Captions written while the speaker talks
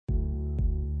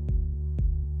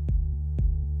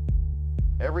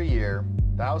Every year,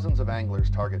 thousands of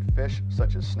anglers target fish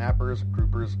such as snappers,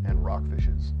 groupers, and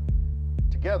rockfishes.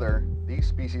 Together, these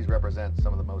species represent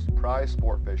some of the most prized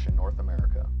sport fish in North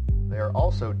America. They are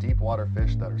also deep water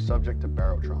fish that are subject to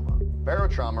barotrauma.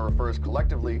 Barotrauma refers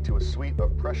collectively to a suite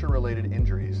of pressure-related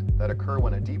injuries that occur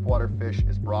when a deep water fish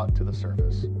is brought to the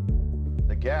surface.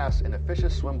 The gas in a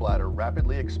fish's swim bladder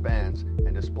rapidly expands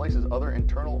and displaces other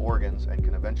internal organs and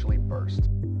can eventually burst.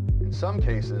 In some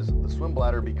cases, the swim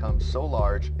bladder becomes so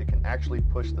large it can actually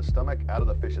push the stomach out of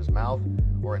the fish's mouth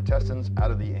or intestines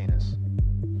out of the anus.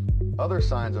 Other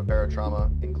signs of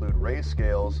barotrauma include raised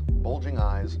scales, bulging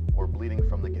eyes, or bleeding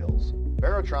from the gills.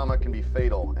 Barotrauma can be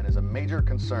fatal and is a major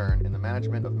concern in the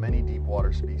management of many deep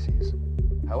water species.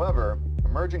 However,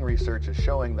 emerging research is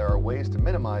showing there are ways to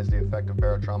minimize the effect of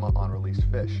barotrauma on released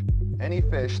fish. Any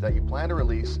fish that you plan to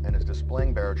release and is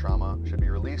displaying barotrauma should be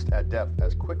released at depth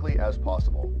as quickly as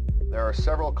possible. There are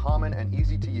several common and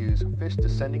easy-to-use fish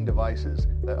descending devices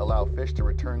that allow fish to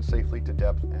return safely to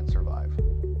depth and survive.